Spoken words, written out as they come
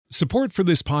Support for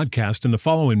this podcast and the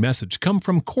following message come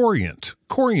from Corient.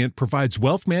 Corient provides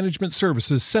wealth management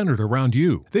services centered around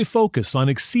you. They focus on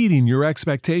exceeding your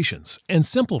expectations and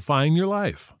simplifying your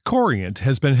life. Corient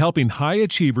has been helping high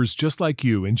achievers just like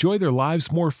you enjoy their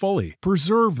lives more fully,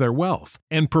 preserve their wealth,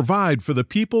 and provide for the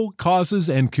people, causes,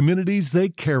 and communities they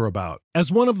care about. As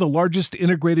one of the largest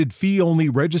integrated fee-only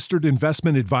registered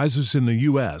investment advisors in the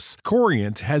U.S.,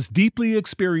 Corient has deeply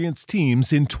experienced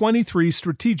teams in 23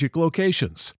 strategic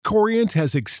locations. Corient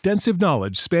has extensive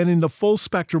knowledge spanning the full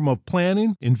spectrum of planning,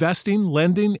 investing,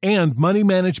 lending, and money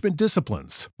management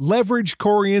disciplines. Leverage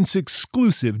Corient's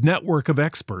exclusive network of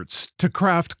experts to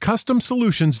craft custom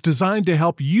solutions designed to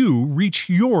help you reach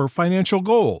your financial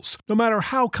goals, no matter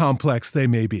how complex they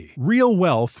may be. Real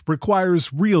wealth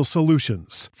requires real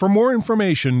solutions. For more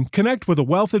information, connect with a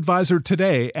wealth advisor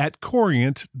today at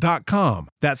Corient.com.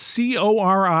 That's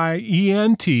Corient.com.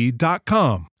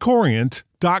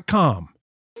 Corient.com.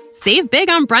 Save big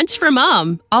on brunch for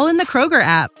mom, all in the Kroger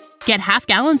app. Get half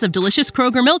gallons of delicious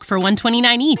Kroger milk for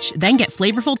 $1.29 each. Then get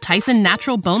flavorful Tyson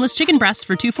natural boneless chicken breasts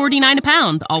for $2.49 a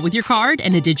pound, all with your card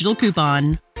and a digital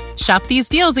coupon. Shop these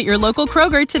deals at your local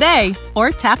Kroger today,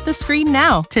 or tap the screen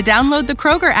now to download the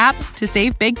Kroger app to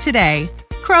save big today.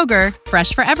 Kroger,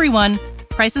 fresh for everyone.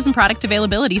 Prices and product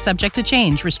availability subject to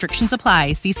change. Restrictions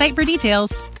apply. See site for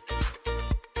details.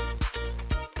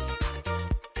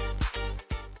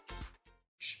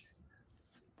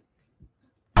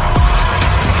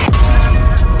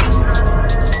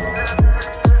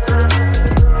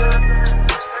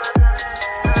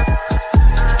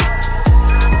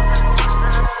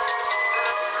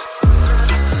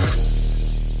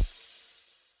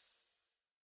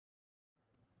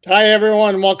 Hi,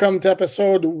 everyone. Welcome to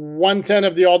episode 110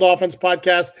 of the All Dolphins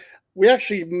podcast. We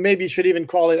actually maybe should even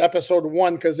call it episode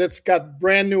 1 because it's got a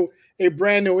brand new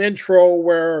intro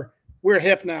where we're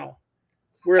hip now.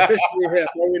 We're officially hip,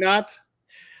 are we not?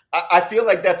 I feel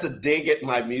like that's a dig at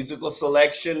my musical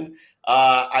selection.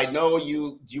 I know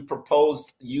you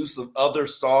proposed use of other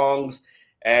songs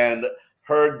and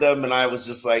heard them, and I was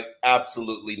just like,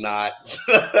 absolutely not.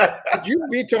 Did you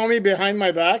veto me behind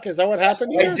my back? Is that what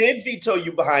happened here? I did veto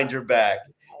you behind your back.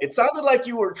 It sounded like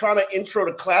you were trying to intro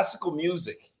to classical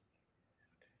music.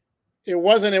 It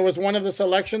wasn't. It was one of the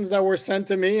selections that were sent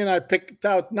to me, and I picked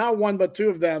out not one but two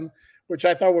of them, which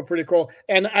I thought were pretty cool.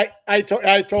 And I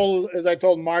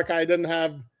told Mark, I didn't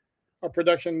have our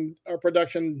production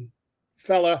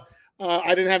fella.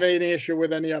 I didn't have any issue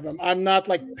with any of them. I'm not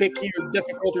like picky or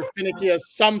difficult or finicky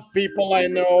as some people I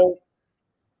know.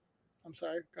 I'm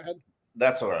sorry. Go ahead.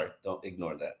 That's all right. Don't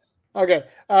ignore that. Okay.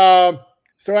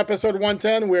 So episode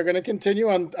 110, we're going to continue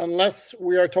unless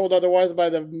we are told otherwise by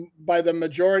the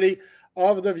majority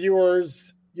of the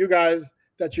viewers, you guys,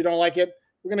 that you don't like it.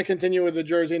 We're going to continue with the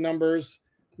jersey numbers.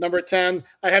 Number 10.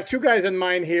 I have two guys in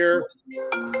mind here.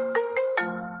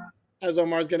 As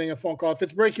Omar's getting a phone call. If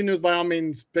it's breaking news, by all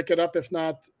means, pick it up. If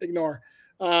not, ignore.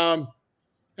 And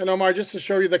Omar, just to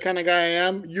show you the kind of guy I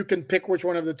am, you can pick which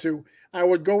one of the two. I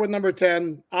would go with number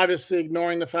 10, obviously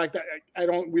ignoring the fact that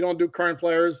we don't do current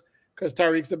players because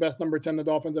Tyreek's the best number 10 the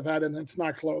Dolphins have had, and it's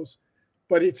not close.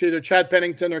 But it's either Chad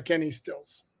Pennington or Kenny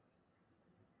Stills,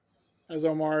 as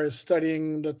Omar is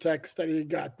studying the text that he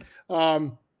got.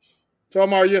 So,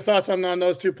 Omar, your thoughts on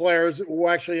those two players?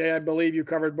 Well, actually, I believe you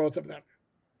covered both of them.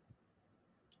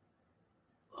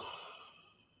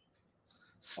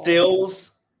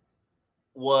 Stills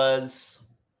was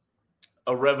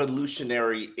a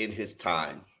revolutionary in his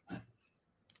time.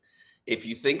 If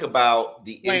you think about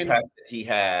the impact that he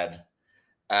had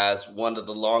as one of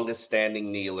the longest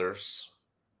standing kneelers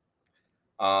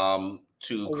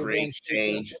to create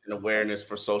change and awareness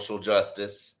for social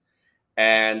justice,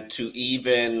 and to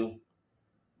even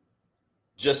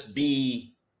just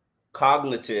be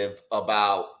cognitive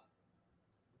about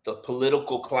the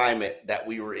political climate that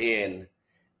we were in.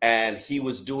 And he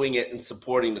was doing it and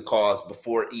supporting the cause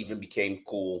before it even became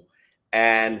cool,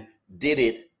 and did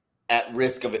it at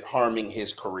risk of it harming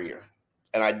his career.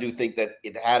 And I do think that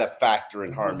it had a factor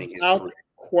in harming his career.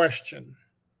 Question.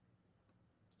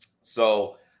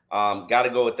 So got to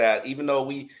go with that. Even though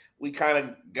we kind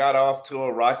of got off to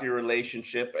a rocky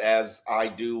relationship, as I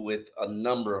do with a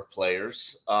number of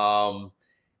players, I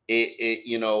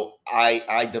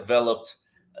developed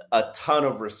a ton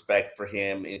of respect for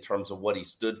him in terms of what he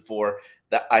stood for.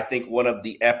 That I think one of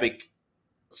the epic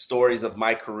stories of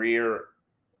my career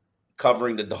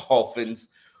covering the Dolphins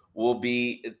will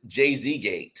be Jay-Z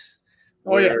Gate,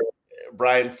 where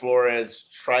Brian Flores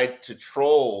tried to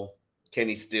troll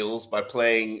Kenny Stills by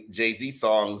playing Jay-Z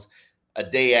songs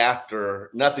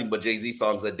nothing but Jay-Z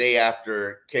songs a day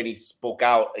after Kenny spoke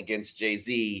out against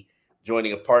Jay-Z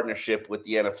joining a partnership with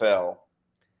the NFL.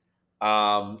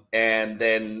 And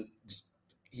then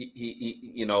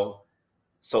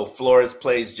so Flores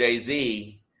plays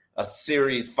Jay-Z, a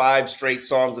series, 5 straight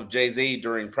songs of Jay-Z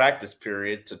during practice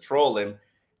period to troll him.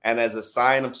 And as a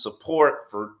sign of support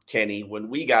for Kenny, when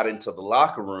we got into the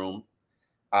locker room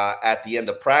at the end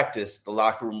of practice, the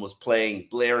locker room was playing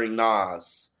blaring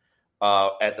Nas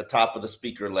at the top of the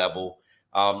speaker level.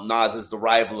 Nas is the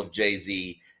rival of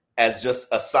Jay-Z, as just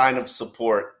a sign of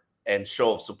support and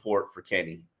show of support for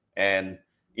Kenny. And,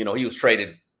 he was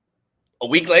traded a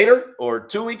week later or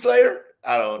 2 weeks later.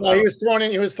 I don't know. He was thrown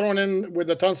in with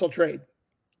the Tunsil trade.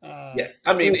 Yeah.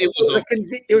 I mean, it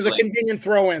was a convenient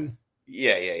throw in.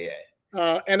 Yeah.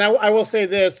 And I will say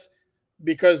this,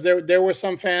 because there were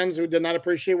some fans who did not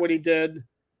appreciate what he did.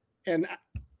 And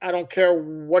I don't care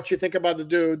what you think about the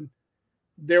dude.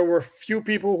 There were few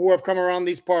people who have come around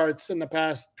these parts in the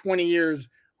past 20 years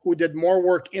who did more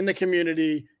work in the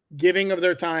community, giving of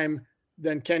their time,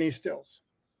 than Kenny Stills,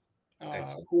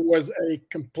 who was a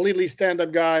completely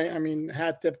stand-up guy. I mean,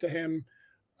 hat tip to him,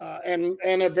 and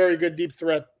a very good deep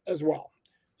threat as well.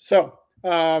 So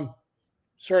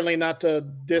certainly not to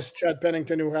diss Chad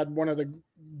Pennington, who had one of the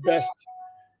best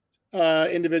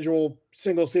individual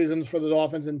single seasons for the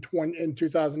Dolphins in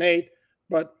 2008,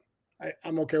 but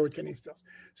I'm okay with Kenny Stills.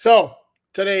 So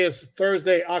today is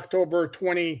Thursday, October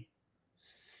 26th.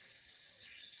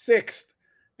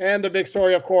 And the big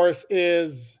story, of course,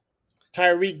 is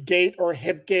Tyreek Gate or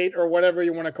Hip Gate or whatever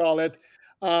you want to call it.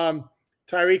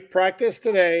 Tyreek practiced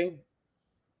today.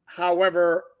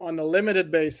 However, on a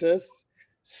limited basis,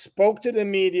 spoke to the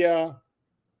media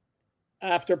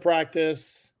after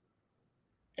practice.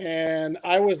 And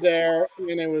I was there,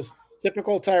 and it was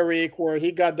typical Tyreek, where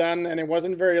he got done and it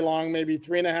wasn't very long, maybe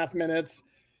 3.5 minutes.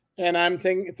 And I'm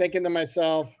thinking to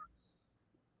myself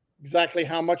exactly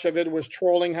how much of it was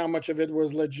trolling, how much of it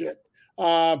was legit.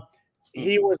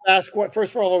 He was asked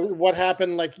first of all, what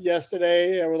happened like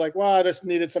yesterday. I was like, well, I just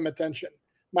needed some attention.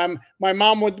 My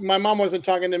mom wasn't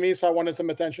talking to me, so I wanted some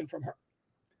attention from her.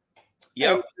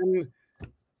 Yeah,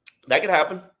 that could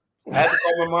happen. I had to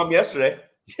call my mom yesterday.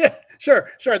 Yeah,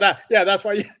 sure. That's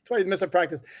why you missed a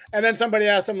practice. And then somebody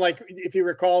asked him, like, if he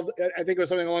recalled. I think it was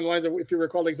something along the lines of if he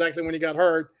recalled exactly when he got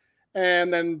hurt.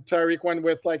 And then Tyreek went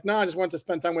with like, no, I just wanted to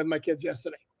spend time with my kids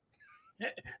yesterday.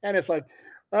 And it's like,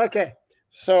 okay,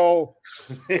 so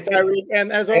Tyreek,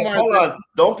 and as Omar, hold on,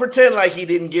 don't pretend like he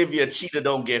didn't give you a cheetah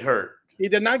don't get hurt. He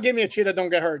did not give me a cheetah don't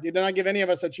get hurt. He did not give any of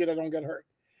us a cheetah don't get hurt.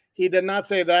 He did not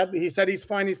say that. He said he's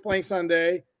fine. He's playing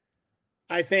Sunday.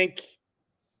 I think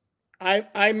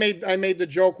I made the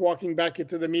joke walking back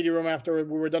into the media room after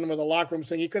we were done with the locker room,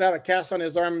 saying he could have a cast on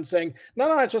his arm and saying,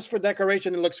 no, it's just for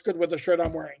decoration. It looks good with the shirt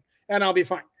I'm wearing, and I'll be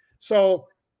fine. So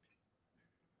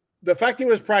the fact he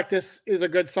was practice is a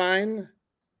good sign.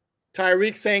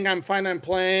 Tyreek saying I'm fine, I'm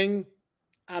playing.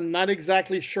 I'm not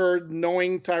exactly sure,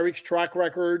 knowing Tyreek's track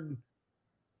record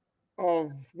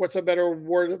of what's a better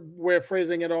way of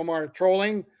phrasing it, Omar,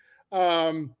 trolling.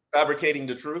 Fabricating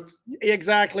the truth.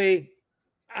 Exactly.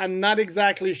 I'm not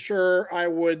exactly sure I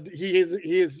would. He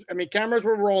is. I mean, cameras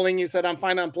were rolling. He said, I'm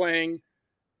fine, I'm playing.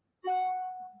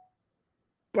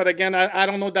 But again, I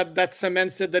don't know that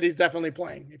cements it that he's definitely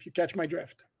playing, if you catch my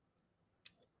drift.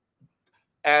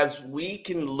 As we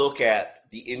can look at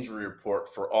the injury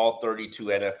report for all 32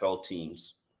 NFL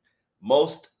teams,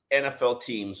 most NFL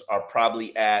teams are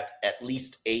probably at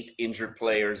least 8 injured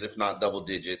players, if not double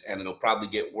digit, and it'll probably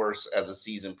get worse as the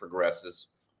season progresses.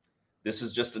 This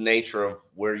is just the nature of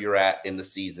where you're at in the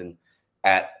season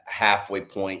at halfway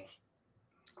point.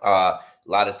 A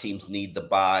lot of teams need the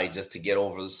bye just to get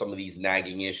over some of these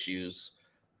nagging issues.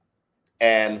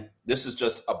 And this is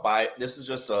just a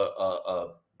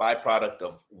byproduct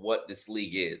of what this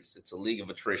league is. It's a league of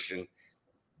attrition,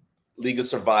 league of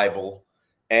survival.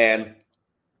 And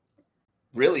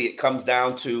really it comes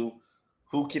down to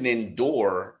who can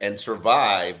endure and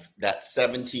survive that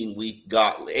 18-week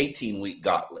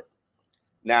gauntlet.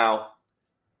 Now,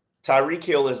 Tyreek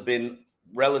Hill has been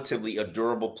relatively a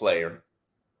durable player,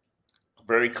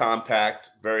 very compact,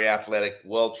 very athletic,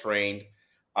 well-trained.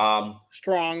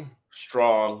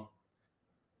 Strong,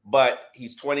 but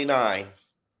he's 29.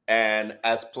 And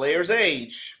as players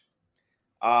age,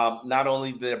 not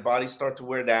only their bodies start to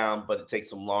wear down, but it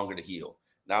takes them longer to heal.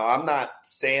 Now, I'm not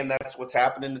saying that's what's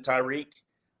happening to Tyreek,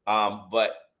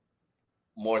 but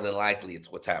more than likely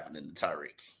it's what's happening to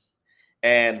Tyreek.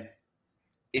 And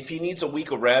if he needs a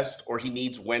week of rest or he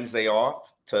needs Wednesday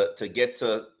off to get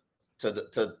to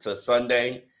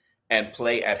Sunday and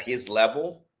play at his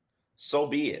level, so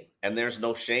be it. And there's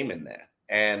no shame in that.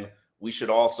 And we should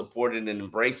all support it and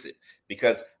embrace it,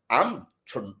 because I'm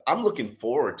I'm looking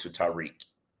forward to Tyreek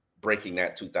breaking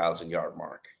that 2,000-yard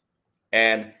mark.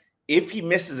 And if he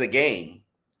misses a game,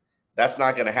 that's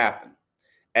not going to happen.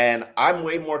 And I'm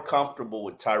way more comfortable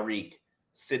with Tyreek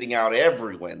sitting out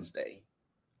every Wednesday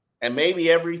and maybe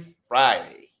every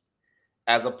Friday,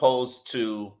 as opposed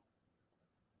to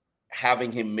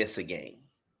having him miss a game.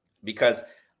 Because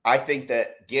I think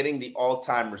that getting the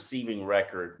all-time receiving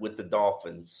record with the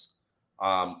Dolphins,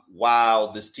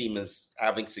 while this team is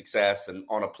having success and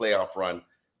on a playoff run,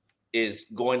 is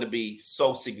going to be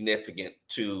so significant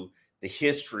to the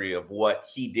history of what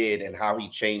he did and how he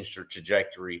changed their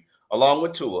trajectory, along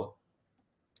with Tua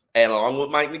and along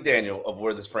with Mike McDaniel, of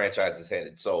where this franchise is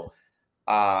headed. So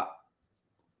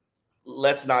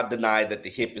let's not deny that the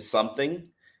hip is something.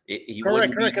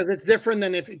 Correct, because it's different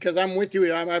than because I'm with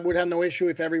you. I would have no issue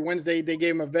if every Wednesday they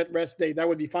gave him a vet rest day. That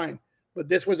would be fine. But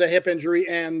this was a hip injury,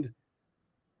 and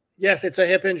yes, it's a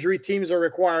hip injury. Teams are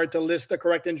required to list the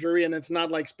correct injury, and it's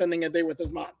not like spending a day with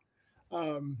his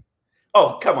mom.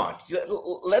 Oh, come on.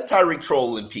 Let Tyreek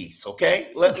troll in peace,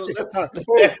 okay?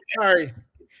 Sorry.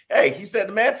 Hey, he said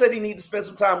the man said he needed to spend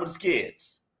some time with his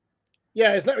kids.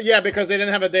 Yeah, because they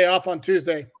didn't have a day off on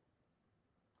Tuesday.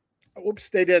 Oops,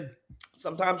 they did.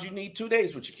 Sometimes you need 2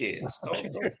 days with your kids.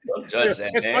 Don't judge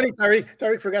that. It's funny,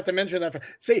 Tyreek forgot to mention that.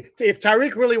 See, if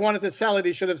Tyreek really wanted to sell it,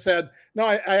 he should have said, "No,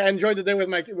 I enjoyed the day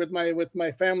with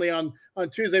my family on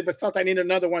Tuesday, but felt I needed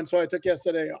another one, so I took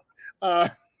yesterday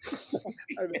off."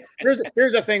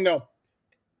 Here's the thing, though.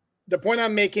 The point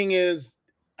I'm making is,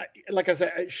 like I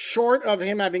said, short of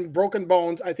him having broken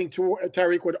bones, I think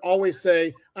Tyreek would always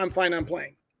say, "I'm fine, I'm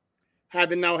playing."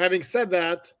 Having said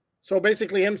that, so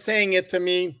basically him saying it to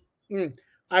me,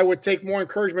 I would take more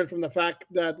encouragement from the fact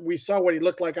that we saw what he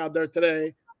looked like out there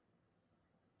today,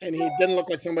 and he didn't look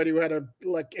like somebody who had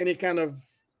any kind of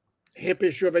hip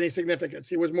issue of any significance.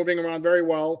 He was moving around very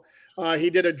well. He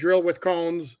did a drill with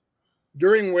cones,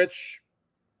 during which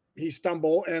he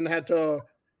stumbled and had to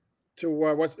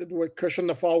cushion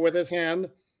the fall with his hand,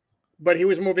 but he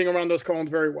was moving around those cones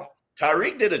very well.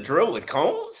 Tyreek did a drill with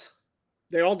cones?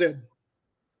 They all did.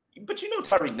 But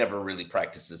Tyreek never really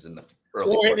practices in the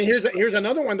early. Well, here's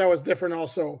another one that was different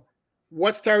also.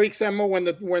 What's Tyreek's MO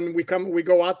when we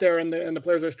go out there and the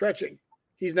players are stretching?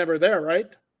 He's never there, right?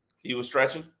 He was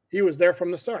stretching? He was there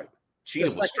from the start.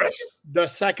 Cheetah was stretching? The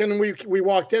second we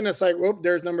walked in, it's like, whoop,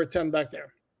 there's number 10 back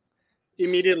there.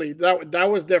 Immediately.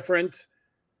 That was different.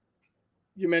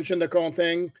 You mentioned the cone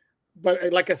thing.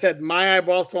 But like I said, my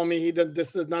eyeballs told me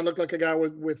this does not look like a guy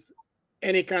with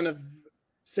any kind of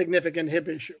significant hip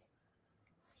issue.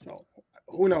 So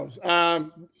who knows?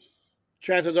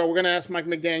 Chances are we're going to ask Mike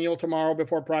McDaniel tomorrow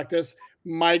before practice.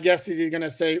 My guess is he's going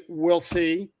to say, we'll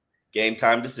see. Game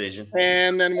time decision.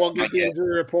 And then we'll get the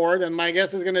injury report. And my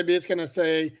guess is going to be, it's going to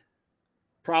say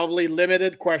probably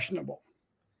limited, questionable.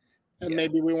 And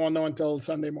maybe we won't know until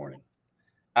Sunday morning.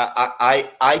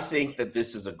 I think that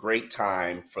this is a great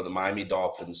time for the Miami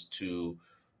Dolphins to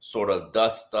sort of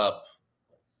dust up,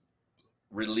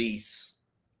 release,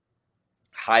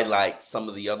 highlight some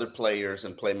of the other players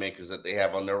and playmakers that they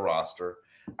have on their roster.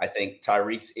 I think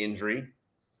Tyreek's injury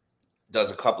does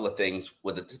a couple of things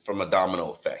from a domino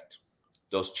effect.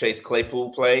 Those Chase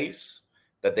Claypool plays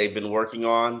that they've been working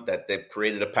on, that they've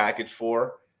created a package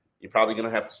for, you're probably going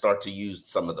to have to start to use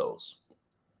some of those.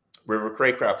 River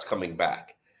Craycraft's coming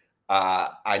back.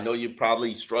 I know you're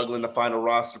probably struggling to find a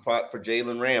roster spot for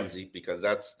Jalen Ramsey because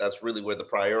that's really where the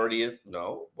priority is.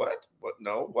 No, what?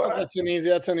 No, what? That's an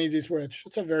easy switch.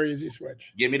 It's a very easy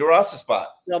switch. Give me the roster spot.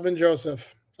 Kelvin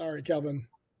Joseph. Sorry, Kelvin.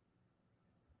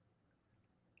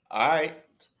 All right.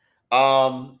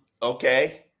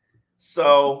 Okay.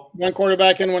 So one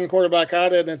quarterback in, one quarterback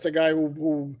out, and it's a guy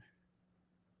who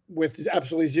with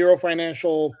absolutely zero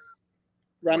financial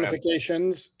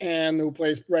ramifications and who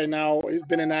plays right now, he's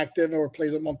been inactive or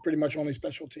plays pretty much only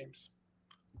special teams.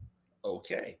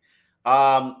 Okay.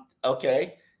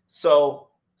 Okay. So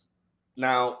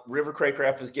now River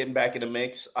Craycraft is getting back in the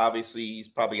mix. Obviously, he's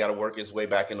probably got to work his way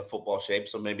back into football shape.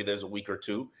 So maybe there's a week or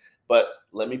two. But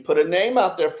let me put a name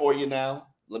out there for you now.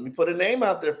 Let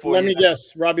me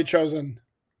guess. Robbie Chosen.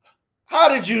 How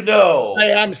did you know? I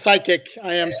am psychic.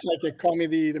 Call me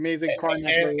the amazing Cardinal.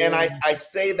 And I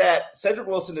say that Cedric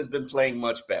Wilson has been playing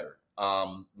much better.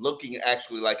 Looking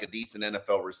actually like a decent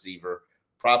NFL receiver.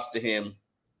 Props to him.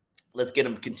 Let's get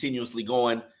him continuously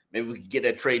going. Maybe we can get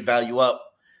that trade value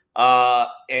up.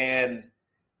 And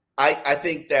I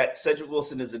think that Cedric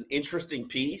Wilson is an interesting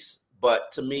piece.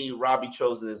 But to me, Robbie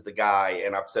Chosen is the guy.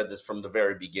 And I've said this from the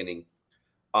very beginning.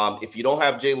 If you don't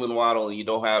have Jalen Waddle and you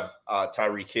don't have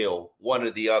Tyreek Hill, one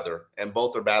or the other, and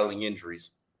both are battling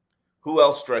injuries, who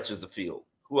else stretches the field?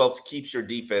 who else keeps your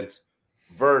defense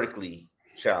vertically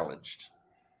challenged?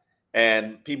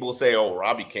 And people will say, "Oh,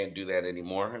 Robbie can't do that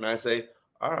anymore." And I say,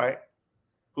 "All right,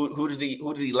 who did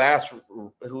he last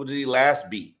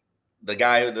beat? The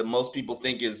guy that most people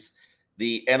think is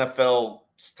the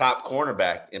NFL's top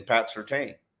cornerback in Pat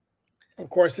Surtain." Of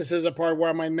course, this is a part where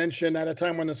I might mention at a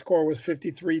time when the score was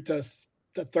 53 to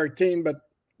 13, but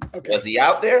okay. Was he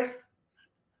out there?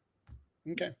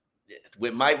 Okay.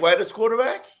 With Mike White as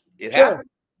quarterback? It happened.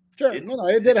 Sure.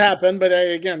 It did happen, but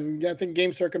again, I think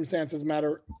game circumstances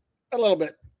matter a little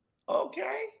bit.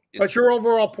 Okay. But your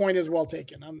overall point is well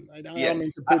taken. I don't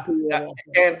mean to poo-poo your overall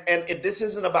point. And this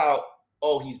isn't about,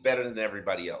 oh, he's better than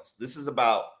everybody else. This is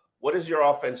about, what does your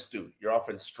offense do? Your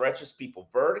offense stretches people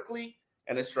vertically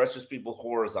and it stretches people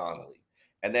horizontally.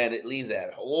 And then it leaves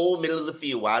that whole middle of the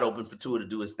field wide open for Tua to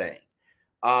do his thing.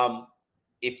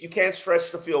 If you can't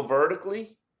stretch the field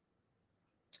vertically,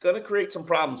 it's going to create some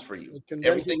problems for you.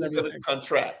 Everything is going to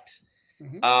contract.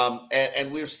 Mm-hmm.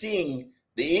 And we're seeing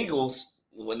the Eagles,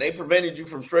 when they prevented you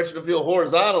from stretching the field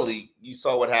horizontally, you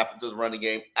saw what happened to the running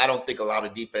game. I don't think a lot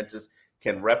of defenses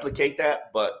can replicate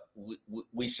that, but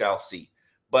we shall see.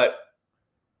 But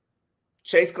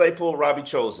Chase Claypool, Robbie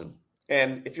Chosen.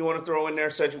 And if you want to throw in there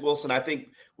Cedric Wilson, I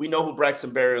think we know who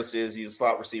Braxton Berrios is. He's a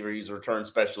slot receiver. He's a return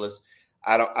specialist.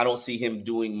 I don't see him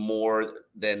doing more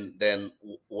than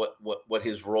what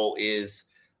his role is.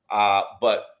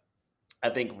 But I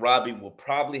think Robbie will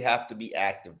probably have to be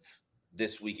active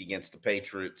this week against the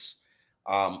Patriots,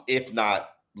 if not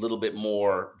a little bit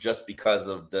more, just because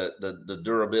of the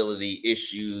durability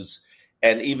issues.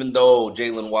 And even though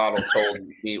Jalen Waddle told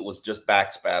me it was just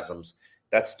back spasms,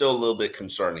 that's still a little bit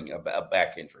concerning, a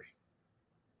back injury.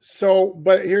 So,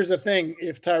 but here's the thing.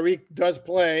 If Tyreek does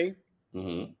play,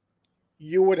 mm-hmm.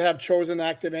 you would have Chosen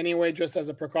active anyway, just as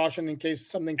a precaution in case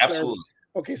something. Absolutely.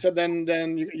 Okay, so then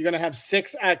you're going to have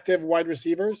 6 active wide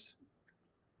receivers?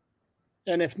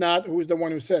 And if not, who's the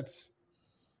one who sits?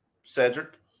 Cedric.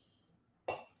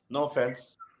 No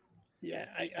offense. Yeah,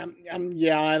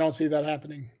 I don't see that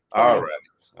happening. All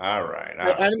right.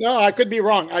 I could be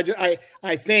wrong.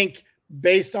 I think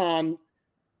based on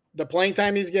the playing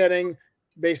time he's getting,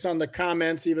 based on the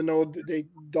comments, even though the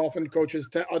Dolphin coaches,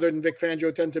 other than Vic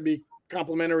Fangio, tend to be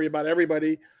complimentary about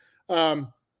everybody. But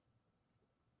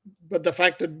the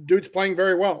fact that dude's playing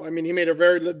very well. I mean, he made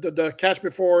the catch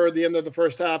before the end of the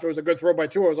first half. It was a good throw by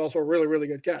Tua. It was also a really, really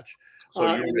good catch. So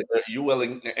are you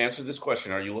willing to answer this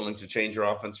question? Are you willing to change your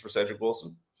offense for Cedric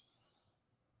Wilson?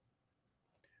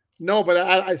 No, but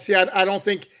I don't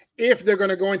think if they're going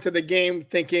to go into the game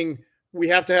thinking we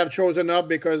have to have Chosen up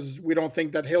because we don't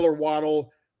think that Hill or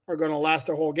Waddle are going to last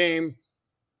the whole game,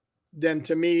 then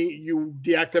to me, you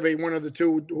deactivate one of the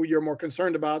two who you're more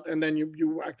concerned about, and then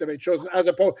you activate Chosen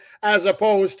as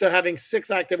opposed to having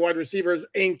 6 active wide receivers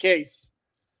in case.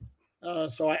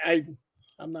 So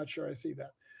I'm not sure I see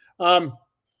that. Let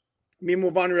me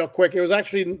move on real quick. It was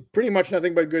actually pretty much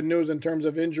nothing but good news in terms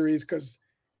of injuries because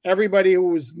everybody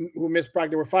who missed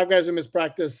practice, there were 5 guys who missed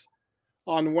practice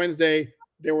on Wednesday.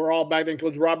 They were all back. That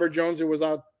includes Robert Jones, who was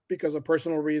out because of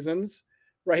personal reasons.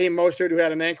 Raheem Mostert, who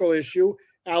had an ankle issue.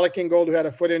 Alec Ingold, who had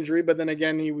a foot injury, but then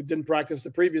again, he didn't practice the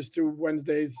previous 2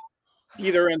 Wednesdays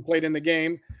either and played in the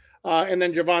game. And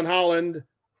then Javon Holland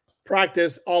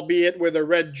practiced, albeit with a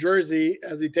red jersey,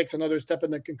 as he takes another step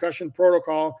in the concussion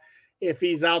protocol. If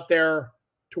he's out there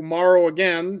tomorrow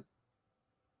again,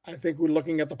 I think we're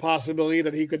looking at the possibility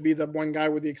that he could be the one guy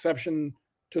with the exception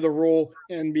to the rule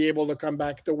and be able to come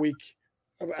back the week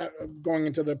of going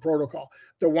into the protocol.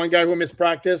 The one guy who missed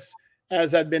practice,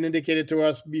 as had been indicated to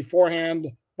us beforehand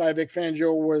by Vic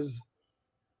Fangio, was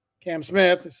Cam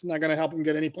Smith. It's not going to help him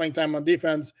get any playing time on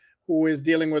defense, who is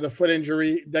dealing with a foot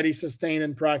injury that he sustained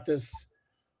in practice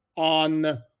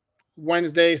on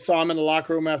Wednesday. Saw him in the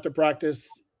locker room after practice.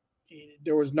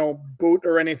 There was no boot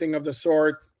or anything of the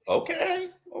sort. Okay.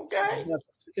 That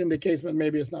indicates that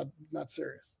maybe it's not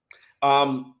serious.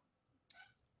 And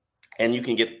you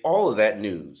can get all of that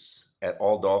news at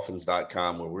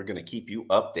alldolphins.com, where we're going to keep you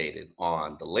updated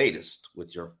on the latest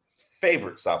with your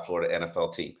favorite South Florida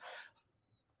NFL team.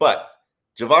 But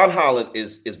Javon Holland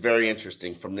is very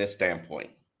interesting from this standpoint.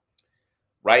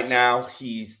 Right now,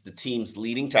 he's the team's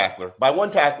leading tackler by 1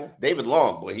 tackle. David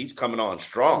Long, boy, he's coming on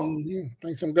strong. Mm-hmm.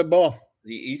 Playing some good ball.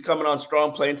 He's coming on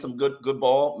strong, playing some good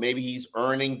ball. Maybe he's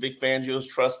earning Vic Fangio's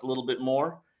trust a little bit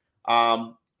more.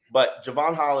 But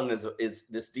Javon Holland is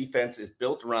this defense is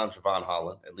built around Javon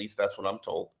Holland. At least that's what I'm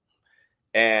told.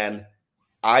 And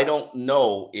I don't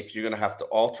know if you're going to have to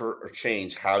alter or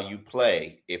change how you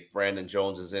play if Brandon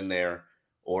Jones is in there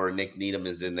or Nick Needham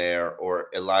is in there or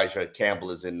Elijah Campbell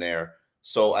is in there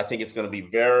So I think it's going to be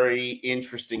very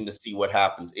interesting to see what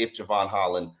happens if Javon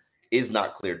Holland is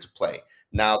not cleared to play.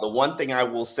 Now, the one thing I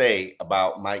will say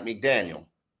about Mike McDaniel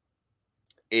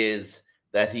is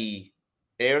that he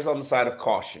errs on the side of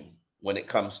caution when it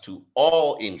comes to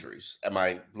all injuries. Am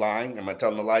I lying? Am I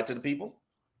telling a lie to the people?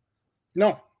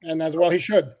 No, and as well he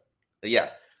should. Yeah.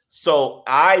 So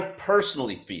I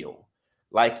personally feel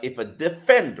like if a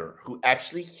defender who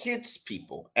actually hits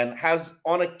people and has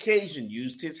on occasion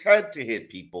used his head to hit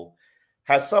people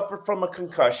has suffered from a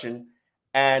concussion,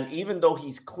 and even though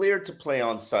he's cleared to play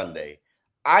on Sunday,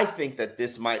 I think that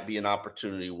this might be an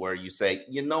opportunity where you say,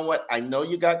 you know what, I know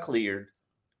you got cleared,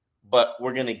 but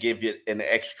we're going to give you an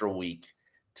extra week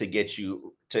to get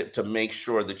you to make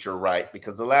sure that you're right,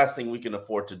 because the last thing we can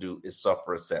afford to do is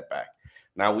suffer a setback.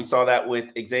 Now, we saw that with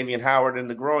Xavier Howard and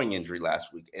the growing injury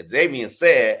last week. Xavier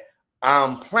said,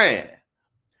 I'm playing.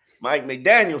 Mike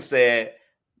McDaniel said,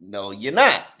 no, you're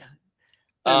not.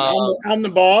 I'm the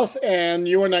boss, and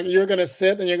you're going to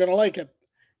sit and you're going to like it.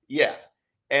 Yeah.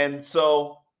 And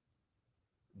so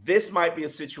this might be a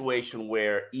situation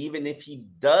where even if he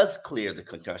does clear the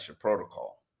concussion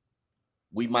protocol,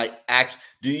 we might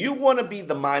do you want to be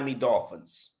the Miami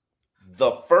Dolphins,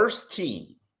 the first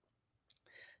team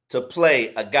to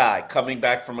play a guy coming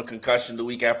back from a concussion the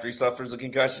week after he suffers a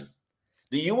concussion?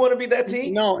 Do you want to be that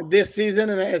team? No, this season,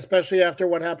 and especially after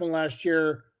what happened last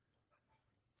year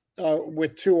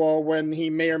with Tua, when he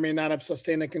may or may not have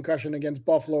sustained a concussion against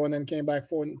Buffalo and then came back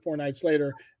four nights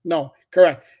later. No,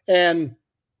 correct. And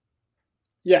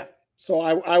yeah, so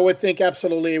I would think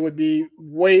absolutely it would be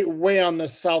way on the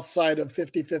south side of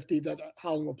 50-50 that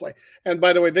Holland will play. And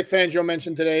by the way, Vic Fangio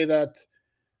mentioned today that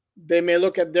they may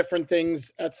look at different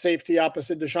things at safety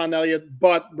opposite Deshaun Elliott,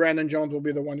 but Brandon Jones will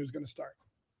be the one who's going to start.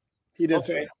 He did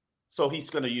say that. So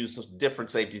he's going to use different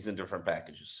safeties in different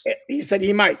packages. He said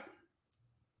he might.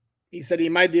 He said he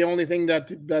might. The only thing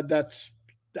that's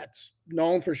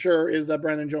known for sure is that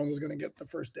Brandon Jones is going to get the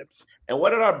first dibs. And what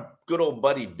did our good old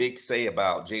buddy Vic say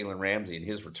about Jalen Ramsey and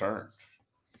his return?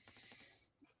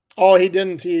 Oh, he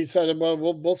didn't. He said, "Well,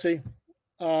 we'll see."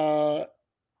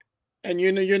 And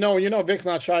you know, Vic's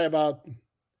not shy about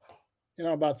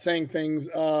saying things.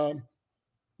 No,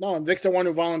 and Vic's the one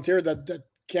who volunteered that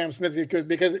Cam Smith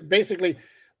because basically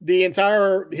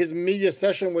his media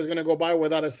session was going to go by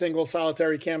without a single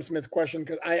solitary Cam Smith question,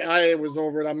 because I was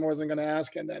over it. I wasn't going to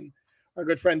ask, and then our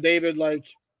good friend David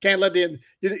can't let you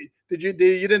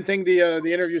didn't think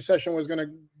the interview session was going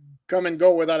to come and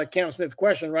go without a Cam Smith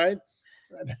question, right?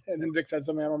 And then Vic said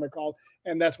something I don't recall,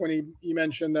 and that's when he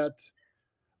mentioned that.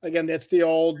 Again, that's the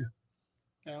old,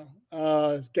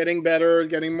 getting better,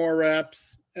 getting more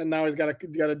reps, and now he's got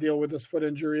to deal with this foot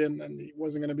injury, and he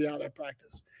wasn't going to be out at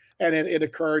practice, and it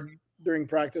occurred during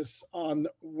practice on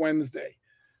Wednesday.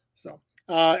 So,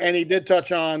 and he did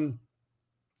touch on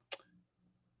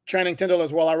Channing Tindall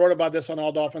as well. I wrote about this on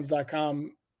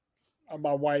alldolphins.com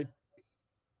about why.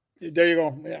 There you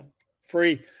go, yeah,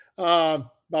 free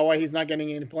about why he's not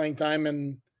getting any playing time.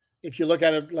 And if you look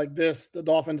at it like this, the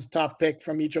Dolphins' top pick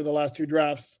from each of the last two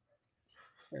drafts,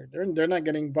 they're not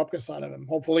getting bupkis out of him.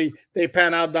 Hopefully they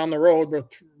pan out down the road,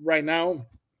 but right now,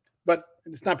 but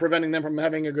it's not preventing them from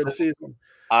having a good season.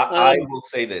 I will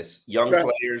say this: young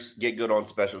players get good on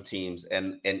special teams,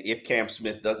 and if Cam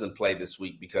Smith doesn't play this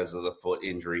week because of the foot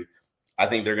injury, I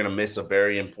think they're going to miss a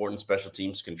very important special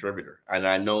teams contributor. And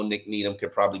I know Nick Needham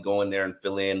could probably go in there and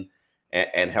fill in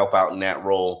and help out in that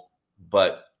role,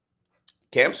 but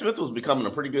Cam Smith was becoming a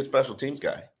pretty good special teams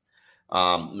guy.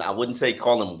 I wouldn't say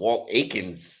call him Walt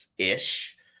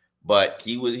Aikens-ish, but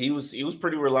he was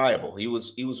pretty reliable. He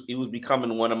was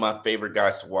becoming one of my favorite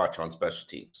guys to watch on special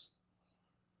teams.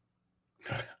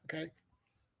 Okay.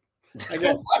 I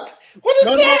guess. What is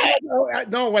that?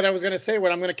 No, what I was going to say,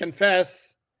 what I'm going to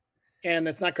confess, and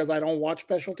it's not because I don't watch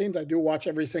special teams. I do watch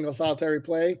every single solitary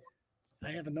play.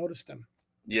 I haven't noticed them.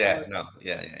 Yeah.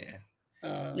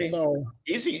 So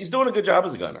he's doing a good job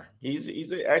as a gunner.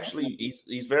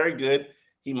 He's very good.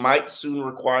 He might soon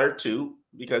require two,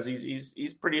 because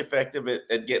he's pretty effective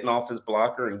at getting off his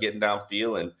blocker and getting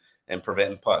downfield and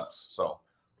preventing punts. So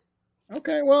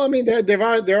okay, well, I mean they're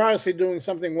obviously doing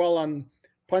something well on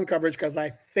punt coverage, because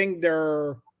I think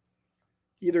they're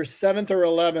either 7th or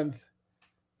 11th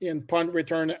in punt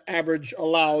return average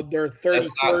allowed. They're 31st. Let's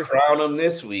not crown them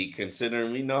this week,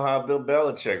 considering we know how Bill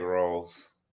Belichick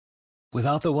rolls.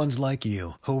 Without the ones like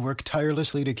you, who work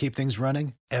tirelessly to keep things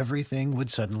running, everything would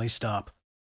suddenly stop.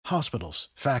 Hospitals,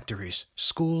 factories,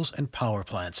 schools, and power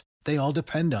plants, they all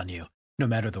depend on you. No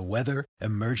matter the weather,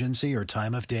 emergency, or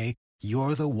time of day,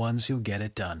 you're the ones who get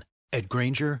it done. At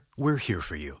Grainger, we're here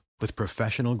for you with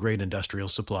professional-grade industrial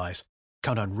supplies.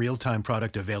 Count on real-time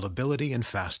product availability and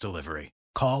fast delivery.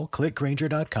 Call, click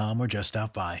Grainger.com, or just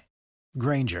stop by.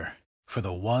 Grainger, for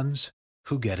the ones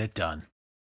who get it done.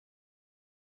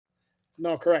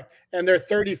 No, correct. And they're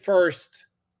 31st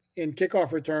in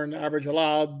kickoff return average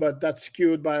allowed, but that's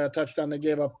skewed by a touchdown they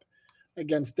gave up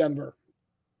against Denver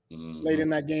late in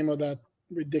that game of that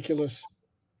ridiculous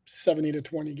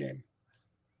 70-20 game.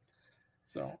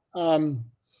 So,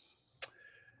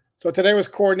 so today was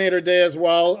coordinator day as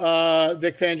well.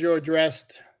 Vic Fangio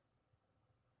addressed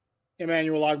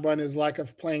Emmanuel Ogbah and his lack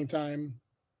of playing time.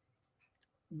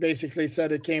 Basically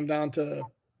said it came down to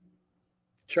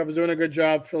Chubb's doing a good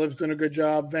job, Phillips doing a good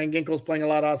job, Van Ginkel's playing a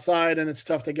lot outside, and it's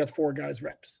tough to get four guys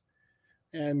reps.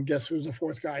 And guess who's the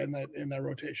fourth guy in that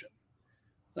rotation?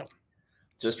 So,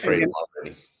 just trade him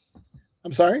already.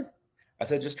 I'm sorry? I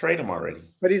said just trade him already.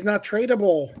 But he's not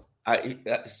tradable.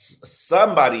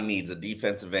 Somebody needs a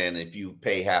defensive end if you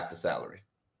pay half the salary.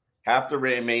 Half the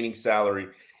remaining salary.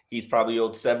 He's probably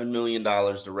owed $7 million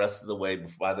the rest of the way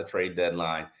by the trade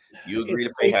deadline. You agree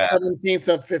to pay half. 17th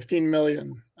of $15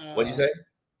 million. What'd you say?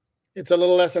 It's a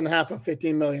little less than half of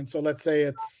 $15 million. So let's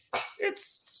say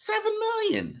it's $7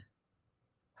 million.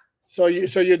 So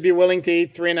you'd be willing to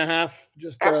eat 3.5?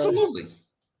 Just absolutely.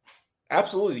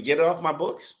 Get it off my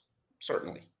books.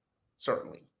 Certainly.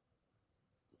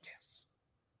 Yes.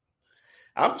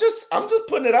 I'm just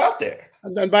putting it out there.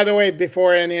 And by the way,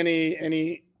 before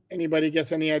anybody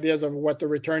gets any ideas of what the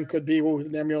return could be with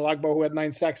Emmanuel Ogbah, who had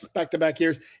 9 sacks back-to-back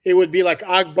years, it would be like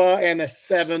Ogbah and a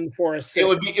 7 for a 6.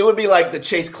 It would be like the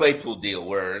Chase Claypool deal,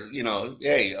 where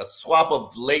hey, a swap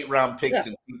of late round picks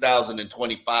in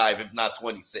 2025, if not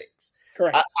 26.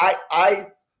 Correct. I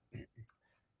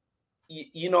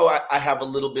have a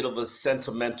little bit of a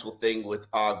sentimental thing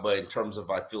with Ogbah in terms of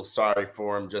I feel sorry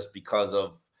for him just because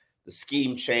of the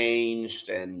scheme changed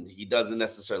and he doesn't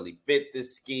necessarily fit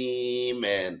this scheme,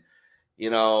 and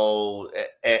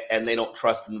and they don't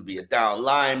trust him to be a down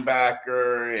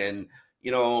linebacker, and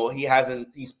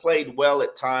he's played well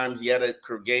at times. He had a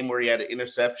game where he had an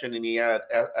interception and he had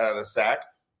a sack.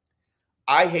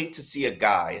 I hate to see a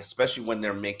guy, especially when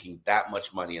they're making that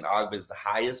much money, and Ogbah is the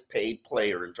highest paid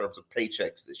player in terms of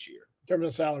paychecks this year. In terms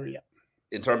of salary, yeah.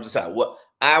 In terms of salary.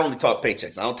 I only talk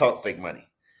paychecks. I don't talk fake money.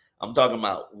 I'm talking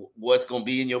about what's going to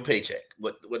be in your paycheck,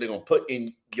 what they're going to put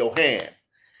in your hand.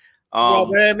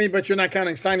 But you're not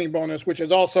counting signing bonus, which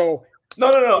is also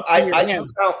no.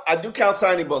 I do count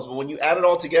signing bonus, but when you add it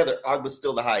all together, Ogbah's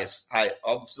still the highest.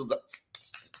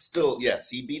 Still,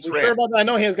 yes, he beats Ramsey. Sure about that? I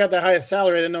know he has got the highest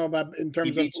salary. I didn't know about in terms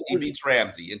he beats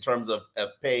Ramsey in terms of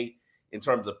pay. In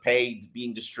terms of pay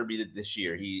being distributed this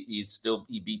year, he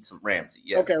beats Ramsey.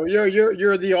 Yes. Okay, well,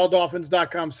 you're the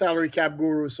alldolphins.com salary cap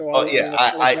guru. So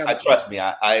I trust me.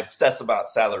 I obsess about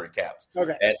salary caps.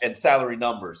 Okay. And salary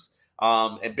numbers,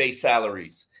 and base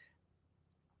salaries.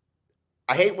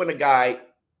 I hate when a guy,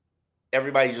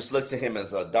 everybody just looks at him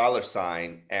as a dollar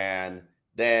sign, and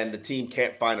then the team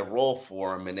can't find a role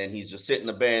for him, and then he's just sitting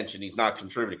the bench and he's not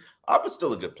contributing. Ogbah's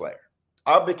still a good player.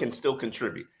 Ogbah can still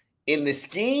contribute in the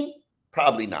scheme.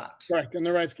 Probably not. Correct, in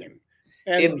the right scheme.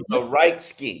 In the right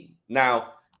scheme.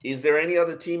 Now, is there any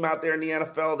other team out there in the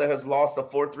NFL that has lost a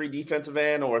 4-3 defensive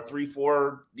end or a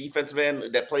 3-4 defensive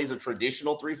end that plays a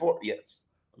traditional 3-4? Yes.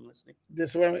 I'm listening.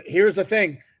 Here's the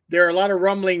thing. There are a lot of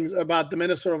rumblings about the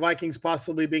Minnesota Vikings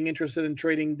possibly being interested in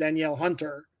trading Danielle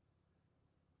Hunter.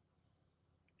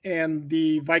 And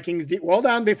the Vikings – hold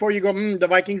on before you go, the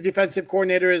Vikings defensive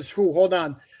coordinator is who? Hold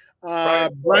on.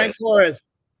 Brian Flores.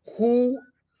 Who –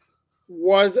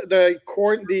 was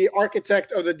the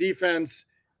architect of the defense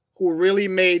who really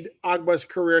made Ogbah's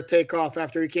career take off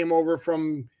after he came over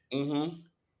from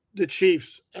the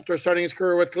Chiefs after starting his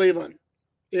career with Cleveland.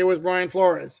 It was Brian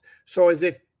Flores. So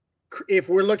if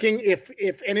we're looking,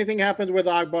 if anything happens with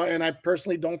Ogbah, and I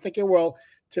personally don't think it will,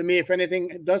 to me, if anything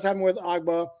does happen with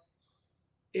Ogbah,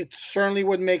 it certainly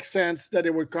would make sense that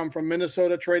it would come from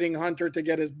Minnesota trading Hunter to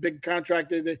get his big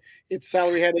contract, its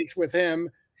salary headaches with him,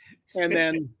 and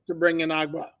then to bring in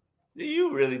Ogbah. Do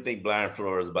you really think Brian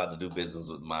Flores is about to do business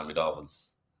with the Miami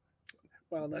Dolphins?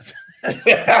 Well, that's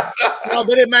well,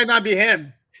 but it might not be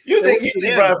him. You think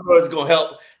Brian Flores is going to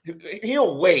help?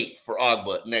 He'll wait for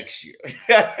Ogbah next year.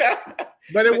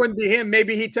 But it wouldn't be him.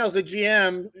 Maybe he tells the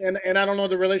GM, and I don't know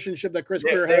the relationship that Chris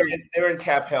Greer has. They're in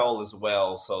cap hell as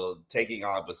well, so taking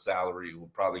Ogbah's salary will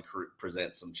probably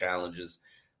present some challenges.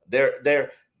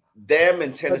 Them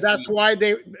and Tennessee. But that's why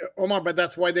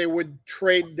that's why they would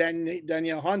trade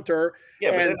Danielle Hunter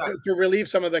to relieve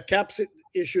some of the cap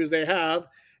issues they have,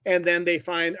 and then they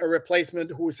find a replacement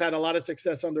who's had a lot of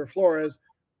success under Flores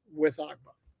with Ogbah.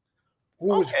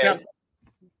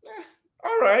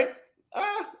 All right.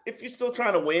 If you're still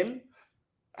trying to win,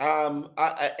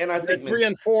 I They're think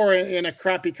 3-4 in a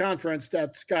crappy conference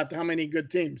that's got how many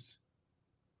good teams?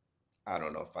 I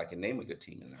don't know if I can name a good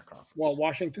team in that conference. Well,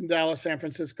 Washington, Dallas, San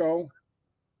Francisco,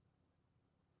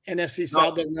 NFC No,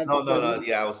 South doesn't have. no.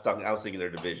 Yeah, I was thinking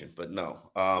their division, but no.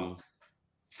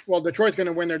 Well, Detroit's going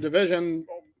to win their division,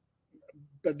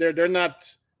 but they're not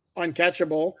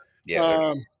uncatchable.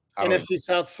 Yeah, NFC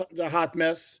South's a hot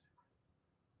mess.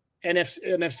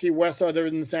 NFC West, other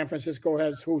than San Francisco,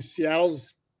 has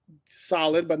Seattle's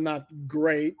solid but not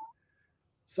great.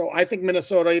 So I think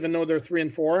Minnesota, even though they're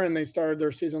 3-4 and they started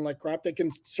their season like crap, they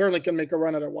certainly can make a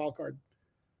run at a wild card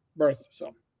berth.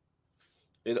 So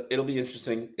it'll be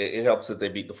interesting. It helps that they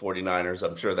beat the 49ers.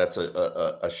 I'm sure that's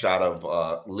a shot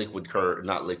of liquid courage,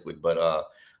 not liquid, but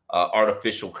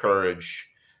artificial courage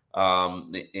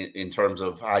in terms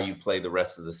of how you play the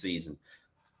rest of the season.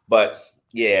 But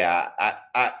yeah,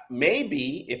 I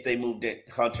maybe if they moved it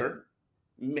Hunter,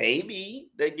 maybe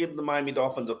they give the Miami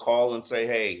Dolphins a call and say,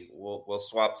 "Hey, we'll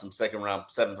swap some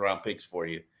 7th round picks for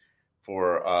you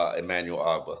for Emmanuel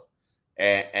Agba."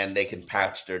 And they can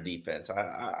patch their defense.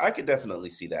 I could definitely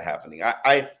see that happening.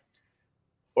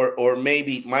 Or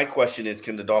maybe my question is,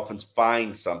 can the Dolphins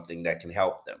find something that can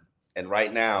help them? And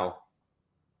right now,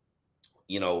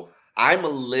 I'm a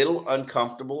little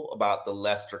uncomfortable about the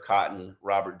Lester Cotton,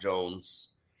 Robert Jones,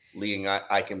 Lee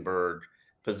Eichenberg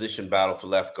position battle for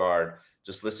left guard.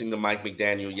 Just listening to Mike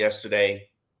McDaniel yesterday,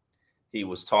 he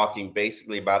was talking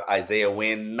basically about Isaiah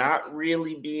Wynn not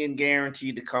really being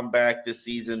guaranteed to come back this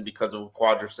season because of a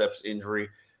quadriceps injury.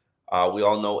 We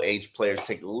all know aged players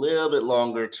take a little bit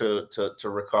longer to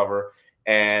recover.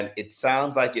 And it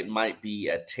sounds like it might be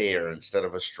a tear instead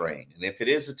of a strain. And if it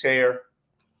is a tear,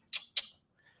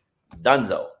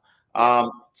 dunzo.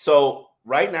 So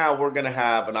right now we're going to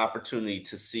have an opportunity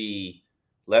to see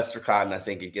Lester Cotton. I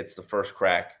think it gets the first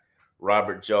crack.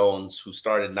 Robert Jones, who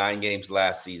started 9 games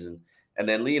last season. And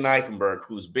then Lee Eichenberg,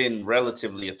 who's been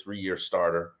relatively a 3-year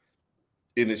starter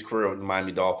in his career with the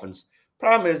Miami Dolphins.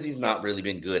 Problem is he's not really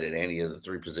been good at any of the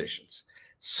 3 positions.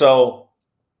 So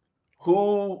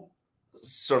who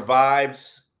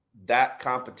survives that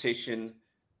competition,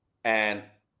 and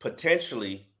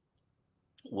potentially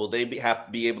will they have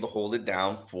to be able to hold it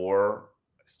down for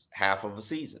half of a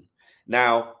season?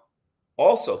 Now,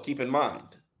 also keep in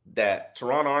mind that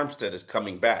Teron Armstead is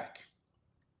coming back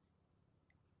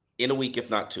in a week, if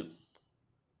not 2.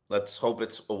 Let's hope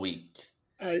it's a week.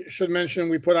 I should mention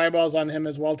we put eyeballs on him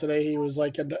as well today. He was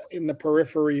like in the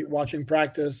periphery watching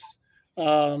practice.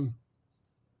 I'm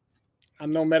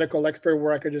no medical expert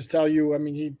where I could just tell you. I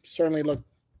mean, he certainly looked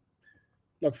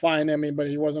fine. I mean, but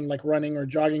he wasn't like running or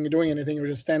jogging or doing anything. He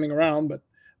was just standing around, but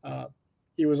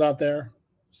he was out there.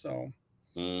 So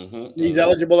he's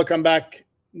eligible to come back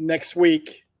next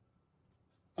week.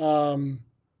 Because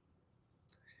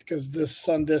this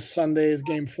Sunday is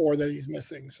game 4 that he's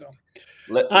missing. So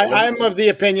I'm of the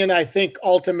opinion, I think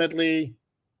ultimately,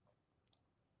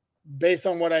 based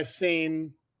on what I've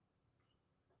seen,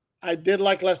 I did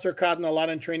like Lester Cotton a lot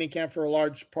in training camp for a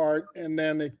large part, and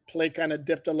then the play kind of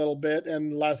dipped a little bit,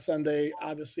 and last Sunday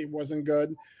obviously wasn't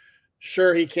good.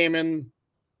 Sure, he came in,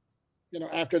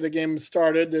 after the game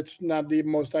started. It's not the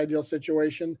most ideal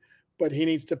situation, but he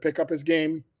needs to pick up his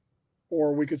game,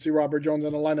 or we could see Robert Jones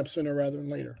in the lineup sooner rather than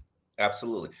later.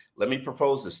 Absolutely. Let me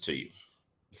propose this to you.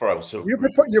 Before I was so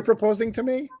you're proposing to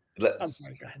me? I'm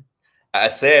sorry, go ahead. I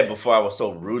said before I was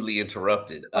so rudely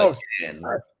interrupted again.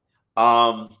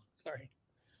 Sorry.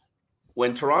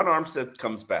 When Teron Armstead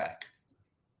comes back,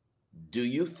 do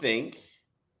you think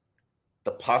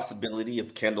the possibility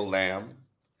of Kendall Lamb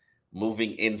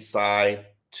moving inside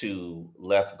to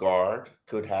left guard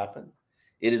could happen?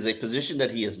 It is a position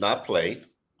that he has not played.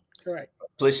 Correct. A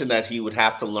position that he would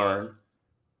have to learn.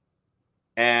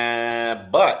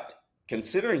 But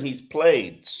considering he's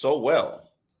played so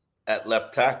well at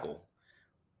left tackle,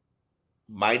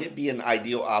 might it be an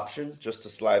ideal option just to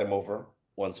slide him over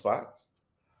one spot?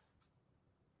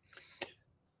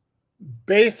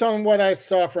 Based on what I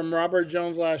saw from Robert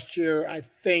Jones last year, I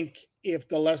think if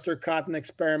the Lester Cotton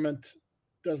experiment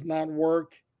does not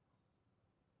work,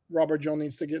 Robert Jones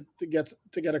needs to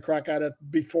get a crack at it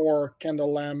before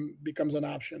Kendall Lamb becomes an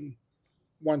option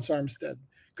once Armstead.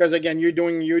 Because again, you're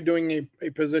doing a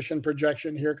position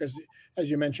projection here because, as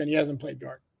you mentioned, he hasn't played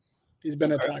guard. He's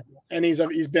been a tackle, and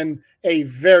he's been a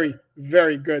very,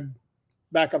 very good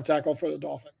backup tackle for the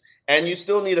Dolphins. And you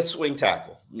still need a swing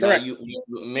tackle. Correct. Now,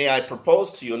 may I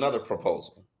propose to you another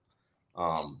proposal?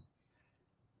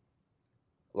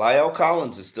 La'el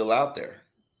Collins is still out there,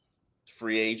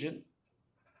 free agent.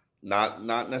 Not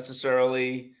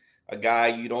necessarily a guy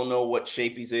you don't know what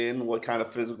shape he's in, what kind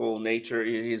of physical nature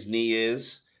his knee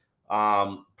is.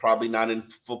 Probably not in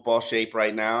football shape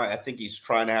right now. I think he's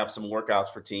trying to have some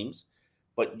workouts for teams,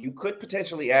 but you could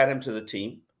potentially add him to the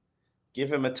team,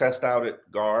 give him a test out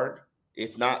at guard,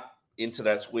 if not into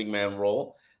that swingman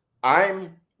role.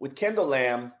 I'm with Kendall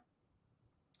Lamb.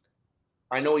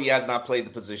 I know he has not played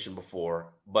the position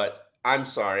before, but I'm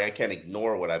sorry, I can't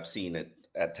ignore what I've seen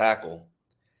at tackle.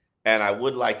 And I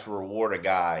would like to reward a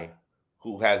guy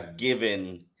who has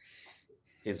given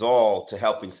his all to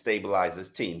helping stabilize this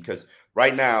team. Because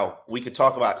right now, we could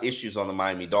talk about issues on the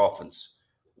Miami Dolphins.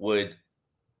 Would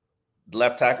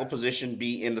left tackle position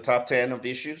be in the top 10 of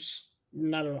issues?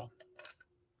 Not at all.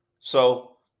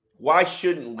 So why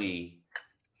shouldn't we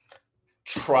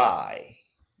try?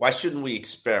 Why shouldn't we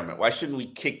experiment? Why shouldn't we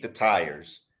kick the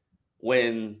tires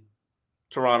when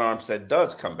Teron Armstead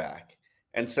does come back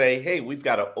and say, hey, we've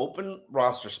got an open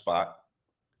roster spot.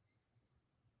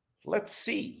 Let's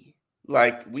see.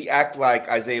 Like, we act like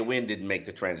Isaiah Wynn didn't make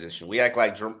the transition. We act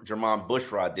like Jermon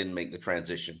Bushrod didn't make the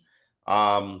transition.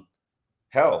 Hell,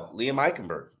 Liam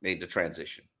Eichenberg made the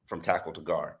transition from tackle to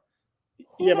guard.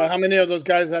 Yeah, but how many of those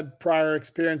guys had prior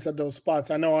experience at those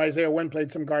spots? I know Isaiah Wynn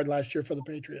played some guard last year for the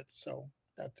Patriots, so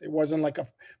that it wasn't like a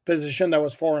position that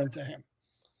was foreign to him.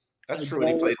 That's true.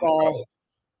 And he played in college.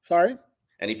 Sorry?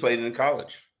 And he played in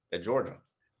college at Georgia.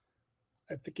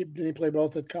 I think he played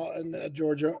both at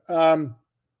Georgia.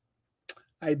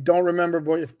 I don't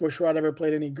remember if Bushrod ever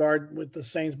played any guard with the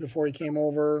Saints before he came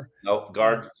over. Nope,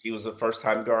 guard. He was the first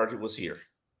time guard who was here.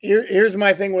 Here's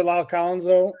my thing with La'el Collins,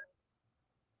 though.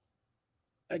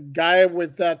 A guy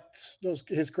with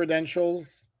his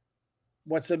credentials,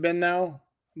 what's it been now?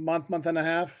 Month and a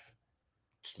half?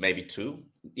 Maybe 2.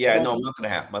 Yeah, month and a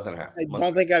half. I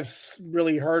don't think I've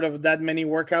really heard of that many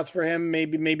workouts for him.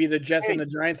 Maybe the Jets and the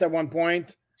Giants at one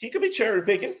point. He could be cherry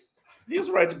picking. He has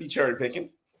a right to be cherry picking.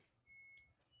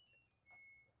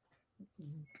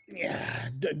 Yeah,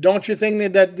 don't you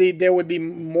think that there would be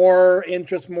more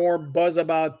interest, more buzz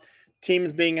about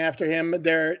teams being after him?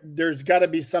 There's got to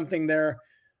be something there.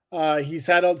 He's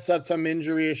had some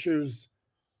injury issues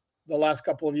the last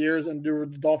couple of years, and do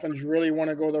the Dolphins really want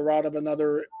to go the route of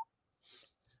another,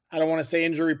 I don't want to say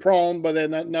injury prone, but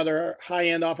then another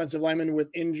high-end offensive lineman with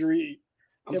injury?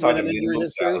 I'm talking minimum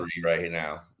salary right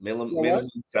now.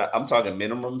 I'm talking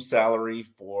minimum salary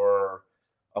for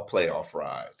a playoff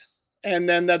ride. And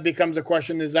then that becomes a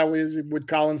question: would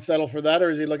Collins settle for that, or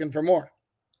is he looking for more?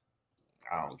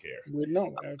 I don't care.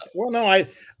 No. Well, no,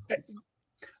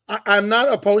 I'm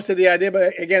not opposed to the idea,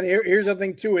 but again, here's the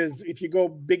thing too: is if you go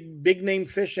big name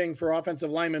fishing for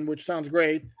offensive linemen, which sounds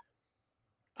great.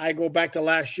 I go back to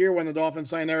last year when the Dolphins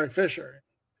signed Eric Fisher,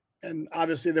 and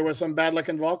obviously there was some bad luck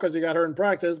involved because he got hurt in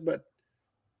practice. But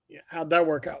yeah, how'd that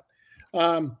work out?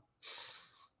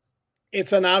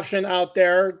 It's an option out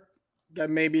there that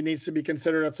maybe needs to be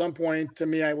considered at some point. To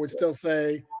me, I would still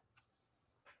say,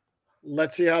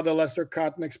 let's see how the Lester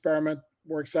Cotton experiment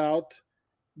works out.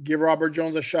 Give Robert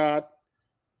Jones a shot.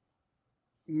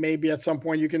 Maybe at some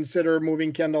point you consider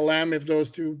moving Kendall Lamb if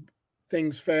those two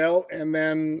things fail. And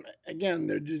then, again,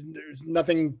 there's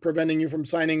nothing preventing you from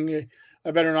signing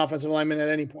a veteran offensive lineman at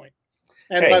any point.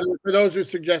 And by the way, for those who are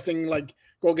suggesting, like,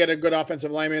 go get a good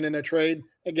offensive lineman in a trade,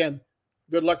 again,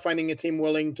 good luck finding a team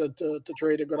willing to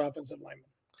trade a good offensive lineman.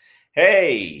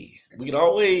 Hey, we can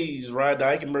always ride the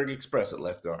Eichenberg Express at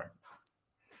left guard.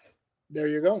 There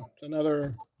you go. It's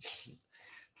another.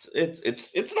 It's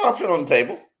an option on the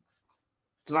table.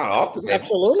 It's not off the table.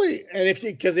 Absolutely. And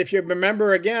if you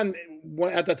remember, again,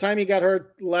 at the time he got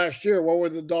hurt last year, what were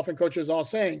the Dolphin coaches all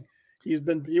saying? He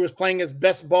was playing his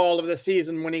best ball of the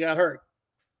season when he got hurt.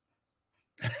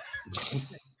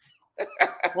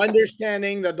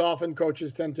 Understanding the Dolphin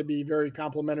coaches tend to be very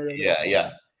complimentary.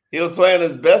 Yeah. He was playing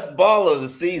his best ball of the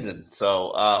season.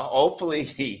 So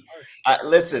hopefully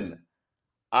listen,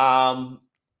 I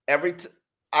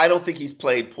don't think he's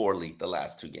played poorly the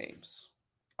last 2 games.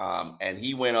 And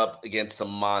he went up against some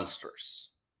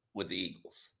monsters with the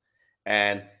Eagles.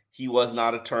 And he was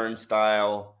not a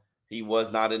turnstile. He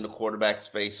was not in the quarterback's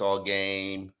face all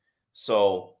game.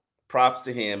 So props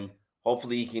to him.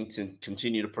 Hopefully he can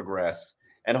continue to progress.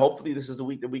 And hopefully this is the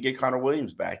week that we get Connor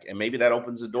Williams back. And maybe that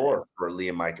opens the door for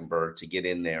Liam Eichenberg to get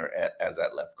in there as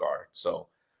that left guard. So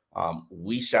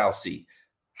we shall see.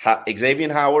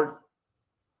 Xavier Howard,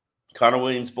 Connor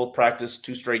Williams both practiced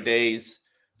 2 straight days.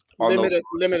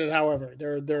 Limited, however.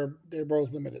 They're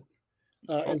both limited.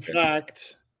 Okay. In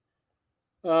fact,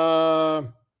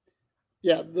 the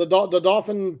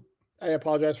Dolphin, I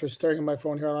apologize for staring at my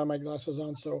phone here. I don't have my glasses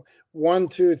on. So 1,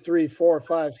 2, 3, 4,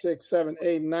 5, 6, 7,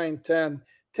 8, 9, 10.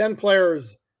 10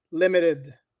 players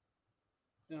limited,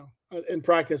 in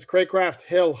practice. Craycraft,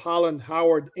 Hill, Holland,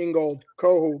 Howard, Ingold,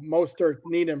 Kohu, Mostert,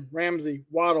 Needham, Ramsey,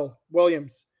 Waddle,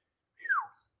 Williams.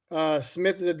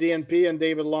 Smith is a DNP, and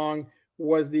David Long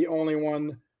was the only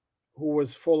one who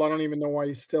was full. I don't even know why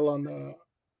he's still on the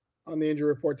injury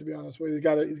report, to be honest with you.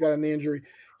 He's got a knee injury.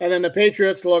 And then the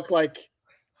Patriots look like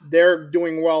they're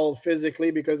doing well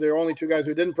physically, because there are only two guys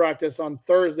who didn't practice on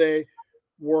Thursday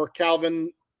were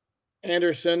Calvin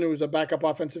Anderson, who's a backup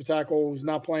offensive tackle who's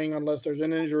not playing unless there's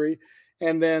an injury,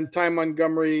 and then Ty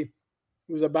Montgomery,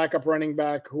 who's a backup running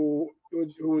back who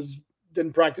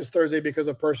didn't practice Thursday because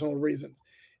of personal reasons.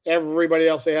 Everybody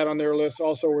else they had on their list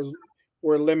also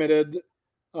were limited.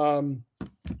 So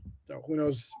who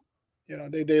knows?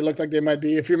 They looked like they might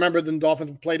be. If you remember, the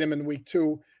Dolphins played them in week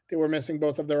 2. They were missing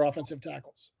both of their offensive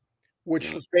tackles,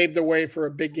 which paved the way for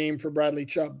a big game for Bradley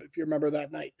Chubb, if you remember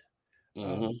that night.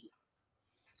 Mm-hmm.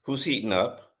 Who's heating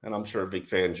up? And I'm sure Vic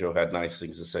Fangio had nice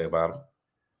things to say about him.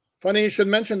 Funny you should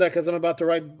mention that, because I'm about to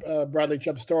write Bradley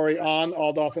Chubb's story on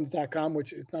alldolphins.com,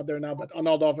 which is not there now, but on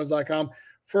alldolphins.com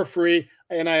for free.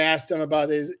 And I asked him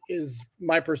about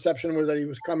my perception was that he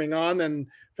was coming on, and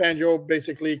Fangio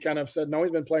basically kind of said, no,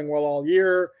 he's been playing well all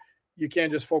year. You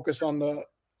can't just focus on the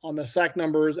sack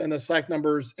numbers, and the sack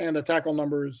numbers and the tackle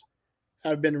numbers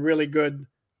have been really good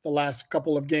the last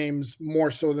couple of games, more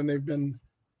so than they've been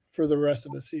for the rest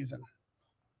of the season.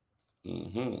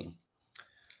 Mm-hmm.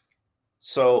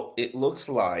 So it looks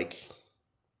like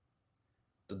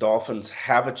the Dolphins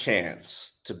have a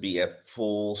chance to be at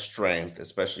full strength,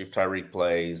 especially if Tyreek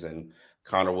plays and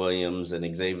Connor Williams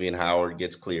and Xavier Howard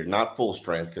gets cleared. Not full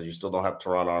strength, because you still don't have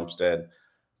Teron Armstead.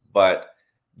 But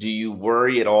do you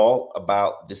worry at all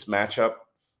about this matchup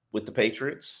with the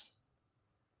Patriots?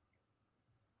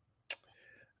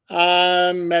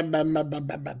 The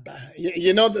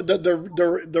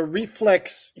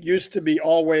reflex used to be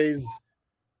always,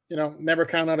 never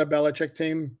count out a Belichick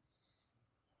team,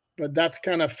 but that's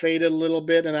kind of faded a little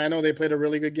bit. And I know they played a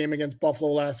really good game against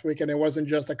Buffalo last week, and it wasn't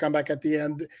just a comeback at the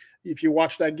end. If you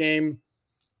watch that game,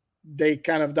 they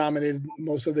kind of dominated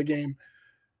most of the game.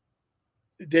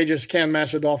 They just can't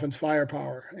match the Dolphins'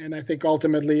 firepower. And I think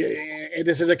ultimately,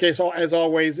 this is a case, as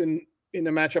always, in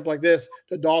a matchup like this,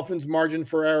 the Dolphins' margin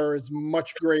for error is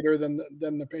much greater than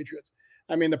the Patriots.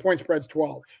 I mean, the point spread's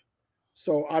 12.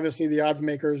 So obviously the odds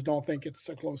makers don't think it's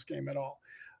a close game at all.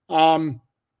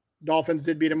 Dolphins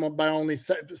did beat them by only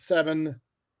 7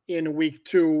 in week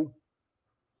 2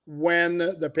 when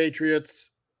the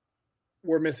Patriots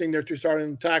were missing their 2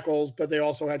 starting tackles, but they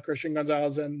also had Christian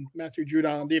Gonzalez and Matthew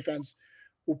Judon on defense,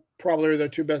 who probably are the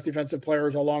 2 best defensive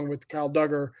players along with Kyle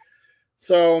Duggar.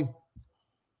 So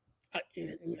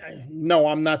no,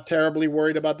 I'm not terribly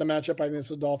worried about the matchup. I think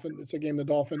it's a game the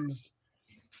Dolphins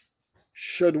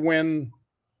should win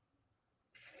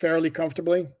fairly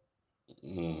comfortably.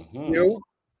 Mm-hmm. You?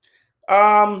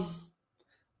 I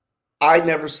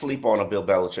never sleep on a Bill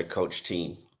Belichick coach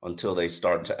team until they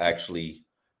start to actually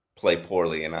play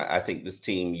poorly. And I think this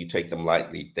team, you take them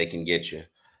lightly, they can get you.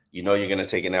 You're going to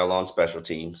take an L on special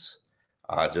teams.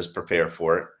 Just prepare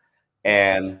for it.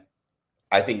 And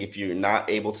I think if you're not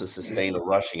able to sustain a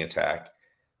rushing attack,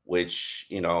 which,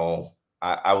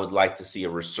 I would like to see a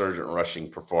resurgent rushing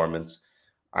performance.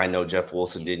 I know Jeff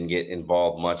Wilson didn't get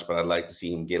involved much, but I'd like to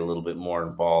see him get a little bit more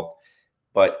involved.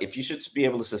 But if you should be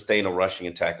able to sustain a rushing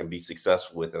attack and be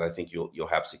successful with it, I think you'll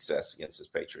have success against this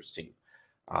Patriots team.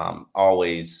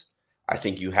 Always, I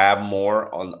think you have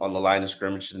more on the line of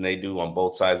scrimmage than they do on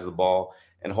both sides of the ball.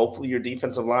 And hopefully your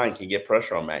defensive line can get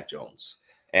pressure on Mac Jones.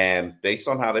 And based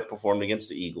on how they performed against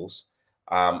the Eagles,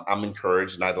 I'm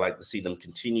encouraged, and I'd like to see them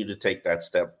continue to take that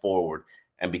step forward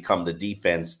and become the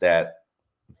defense that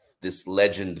this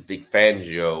legend Vic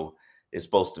Fangio is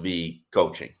supposed to be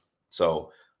coaching.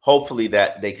 So hopefully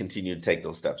that they continue to take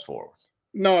those steps forward.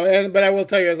 No, but I will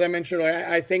tell you, as I mentioned,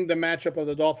 I think the matchup of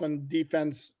the Dolphin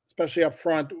defense, especially up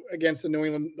front against the New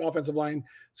England offensive line,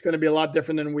 is going to be a lot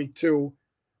different than week 2,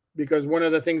 because one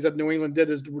of the things that New England did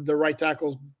is the right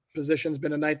tackle's position's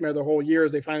been a nightmare the whole year.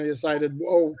 As they finally decided,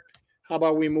 how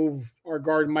about we move our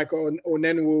guard Michael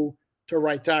Onenwu to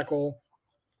right tackle?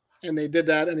 And they did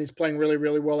that, and he's playing really,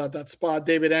 really well at that spot.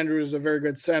 David Andrews is a very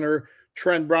good center.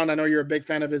 Trent Brown, I know you're a big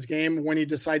fan of his game. When he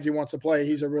decides he wants to play,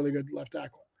 he's a really good left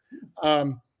tackle.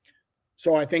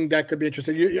 So I think that could be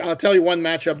interesting. I'll tell you one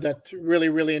matchup that really,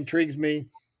 really intrigues me,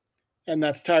 and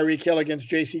that's Tyreek Hill against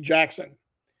J.C. Jackson,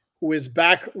 who is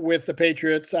back with the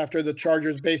Patriots after the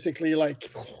Chargers basically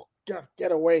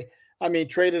get away. I mean,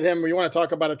 traded him. You want to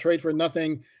talk about a trade for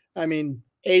nothing. I mean,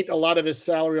 ate a lot of his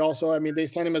salary also. I mean, they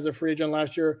signed him as a free agent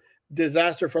last year.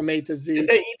 Disaster from A to Z. Did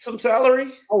they eat some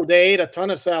salary? Oh, they ate a ton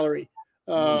of salary.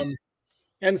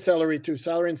 And celery too,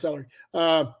 celery and celery.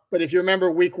 But if you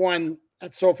remember week 1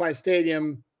 at SoFi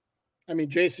Stadium, I mean,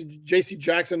 JC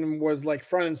Jackson was like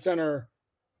front and center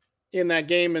in that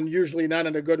game, and usually not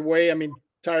in a good way. I mean,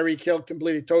 Tyreek Hill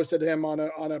completely toasted him on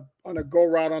a go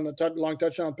route on the long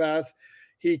touchdown pass.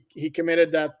 He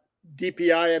committed that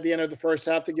DPI at the end of the first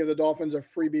half to give the Dolphins a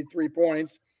freebie 3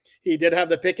 points. He did have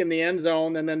the pick in the end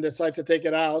zone and then decides to take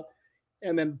it out.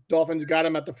 And then Dolphins got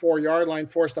him at the 4-yard line,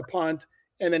 forced a punt,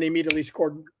 and then immediately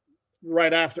scored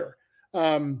right after.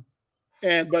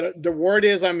 But the word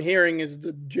is I'm hearing is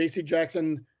that JC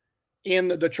Jackson in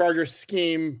the Chargers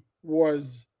scheme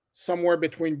was somewhere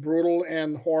between brutal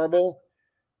and horrible.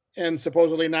 And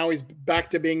supposedly now he's back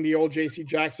to being the old JC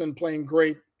Jackson playing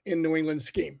great in New England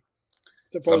scheme.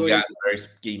 Supposedly, some guys are very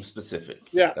scheme specific.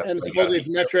 Yeah, and supposedly his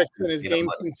metrics and his game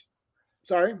since.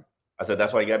 Sorry? I said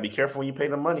that's why you got to be careful when you pay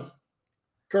them money.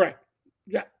 Correct.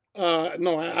 Yeah.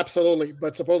 No, absolutely.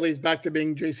 But supposedly he's back to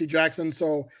being JC Jackson,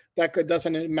 so that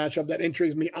doesn't match up. That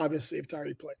intrigues me, obviously, if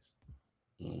Tyreek plays.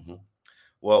 Mm-hmm.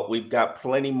 Well, we've got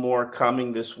plenty more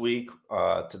coming this week.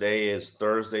 Today is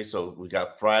Thursday, so we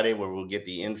got Friday where we'll get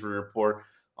the injury report.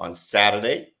 On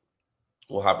Saturday,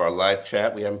 we'll have our live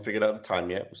chat. We haven't figured out the time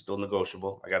yet. We're still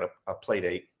negotiable. I got a play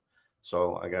date,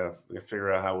 so I got to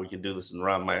figure out how we can do this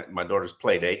around my daughter's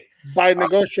play date. By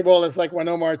negotiable, it's like when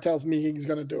Omar tells me he's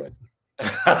going to do it.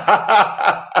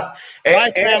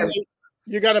 My family,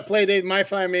 you got a play date. My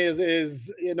family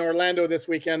is in Orlando this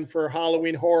weekend for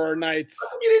Halloween Horror Nights.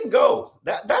 You didn't go.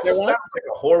 That just sounds like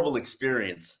a horrible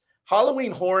experience.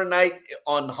 Halloween Horror Night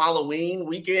on Halloween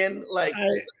weekend, like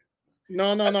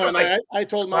no. And like I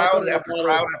told my crowd after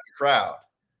crowd.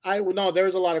 No, there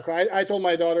was a lot of crowd. I told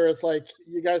my daughter, it's like,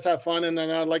 you guys have fun, and then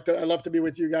I love to be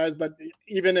with you guys, but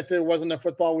even if it wasn't a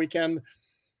football weekend,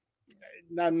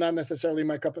 not necessarily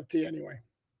my cup of tea anyway.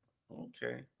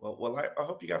 Okay. Well, I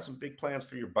hope you got some big plans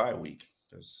for your bye week,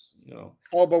 because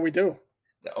Oh, but we do.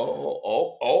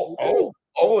 Oh,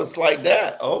 it's like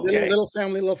that. Okay.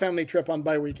 Little family trip on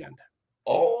bye weekend.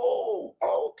 Oh,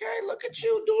 okay. Look at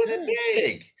you doing it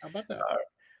big. How about that?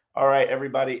 All right,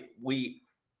 everybody. We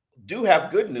do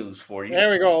have good news for you. There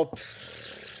we go.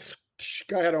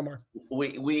 Go ahead, Omar.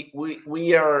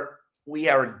 We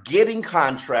are getting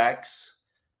contracts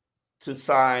to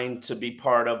sign to be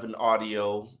part of an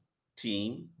audio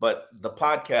team, but the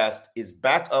podcast is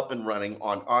back up and running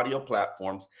on audio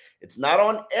platforms. It's not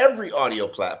on every audio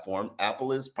platform.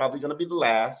 Apple is probably going to be the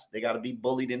last. They got to be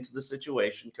bullied into the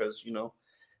situation because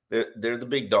they're the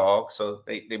big dog, so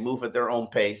they move at their own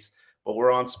pace. But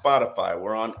we're on Spotify,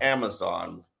 we're on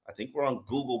Amazon, I think we're on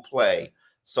Google Play.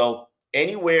 So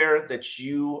anywhere that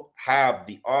you have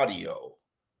the audio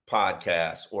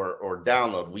podcast or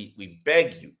download, we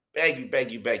beg you,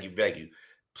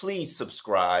 please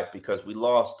subscribe, because we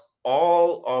lost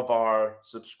all of our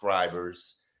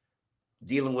subscribers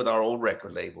dealing with our old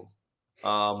record label.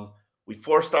 We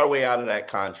forced our way out of that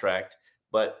contract,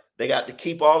 but they got to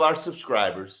keep all our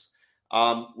subscribers.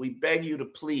 We beg you to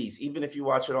please, even if you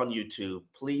watch it on YouTube,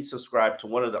 please subscribe to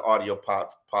one of the audio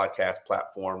podcast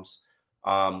platforms.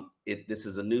 This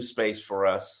is a new space for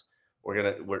us.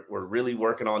 We're really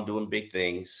working on doing big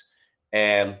things,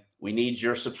 and we need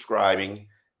your subscribing.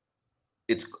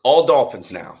 It's all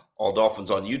Dolphins now. All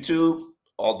Dolphins on YouTube,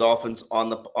 all Dolphins on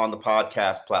the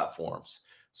podcast platforms.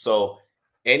 So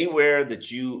anywhere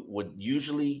that you would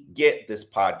usually get this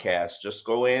podcast, just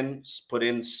go in, put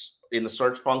in the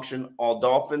search function, all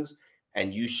Dolphins,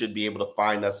 and you should be able to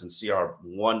find us and see our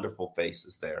wonderful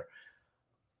faces there.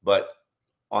 But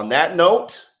on that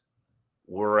note,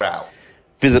 we're out.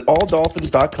 Visit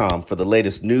alldolphins.com for the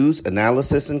latest news,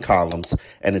 analysis, and columns,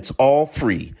 and it's all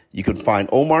free. You can find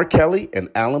Omar Kelly and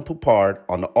Alan Poupard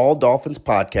on the All Dolphins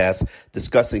podcast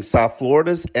discussing South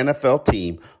Florida's NFL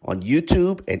team on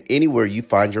YouTube and anywhere you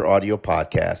find your audio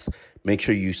podcasts. Make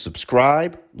sure you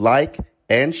subscribe, like,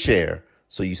 and share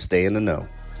so you stay in the know.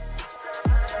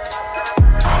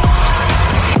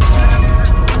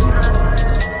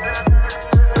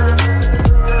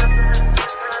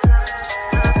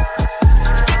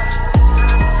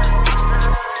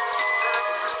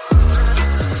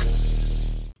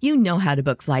 You know how to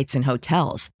book flights and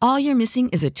hotels. All you're missing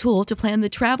is a tool to plan the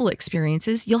travel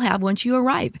experiences you'll have once you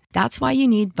arrive. That's why you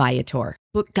need Viator.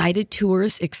 Book guided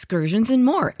tours, excursions, and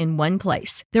more in one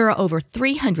place. There are over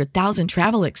 300,000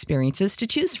 travel experiences to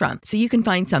choose from, so you can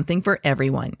find something for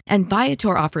everyone. And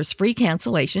Viator offers free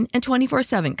cancellation and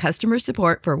 24/7 customer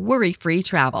support for worry-free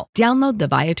travel. Download the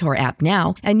Viator app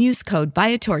now and use code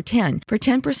Viator10 for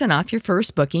 10% off your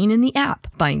first booking in the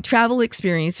app. Find travel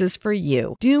experiences for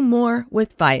you. Do more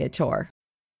with Viator.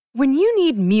 When you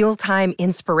need mealtime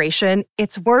inspiration,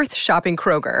 it's worth shopping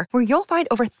Kroger, where you'll find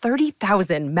over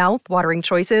 30,000 mouth-watering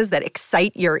choices that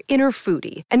excite your inner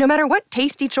foodie. And no matter what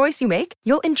tasty choice you make,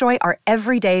 you'll enjoy our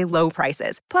everyday low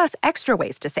prices, plus extra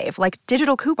ways to save, like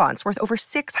digital coupons worth over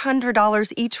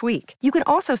 $600 each week. You can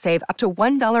also save up to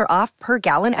 $1 off per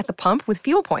gallon at the pump with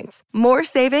fuel points. More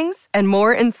savings and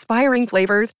more inspiring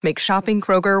flavors make shopping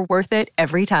Kroger worth it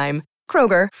every time.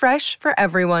 Kroger, fresh for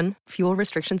everyone. Fuel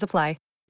restrictions apply.